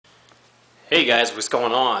Hey guys, what's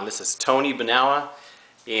going on? This is Tony Banawa,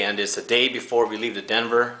 and it's a day before we leave to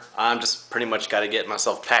Denver. I'm just pretty much got to get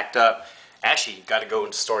myself packed up. Actually, got to go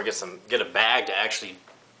into the store get a bag to actually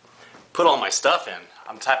put all my stuff in.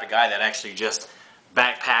 I'm the type of guy that actually just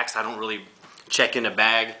backpacks. I don't really check in a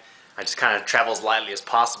bag. I just kind of travel as lightly as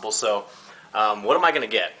possible. So, what am I going to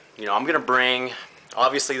get? I'm going to bring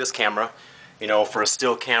obviously this camera. For a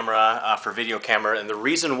still camera, for video camera, and the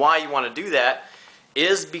reason why you want to do that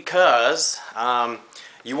is because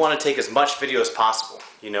you want to take as much video as possible,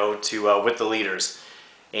 with the leaders.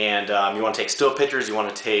 And you want to take still pictures, you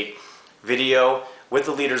want to take video with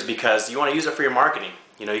the leaders because you want to use it for your marketing.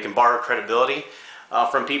 You can borrow credibility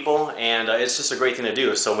from people, and it's just a great thing to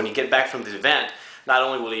do. So when you get back from the event, not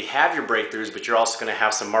only will you have your breakthroughs, but you're also going to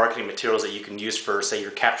have some marketing materials that you can use for, say,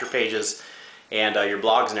 your capture pages and your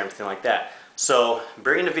blogs and everything like that. So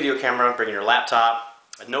bring in a video camera, bring in your laptop,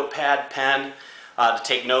 a notepad, pen, to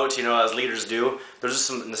take notes, as leaders do. There's just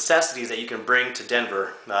some necessities that you can bring to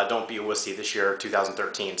Denver. Don't be a wussy this year,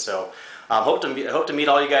 2013. So hope to meet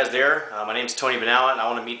all you guys there. My name's Tony Banawa, and I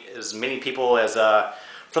want to meet as many people as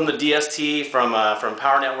from the DST, from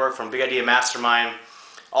Power Network, from Big Idea Mastermind,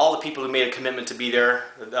 all the people who made a commitment to be there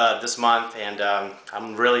this month. And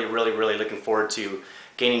I'm really looking forward to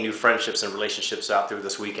gaining new friendships and relationships out through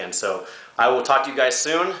this weekend. So I will talk to you guys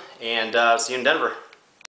soon, and see you in Denver.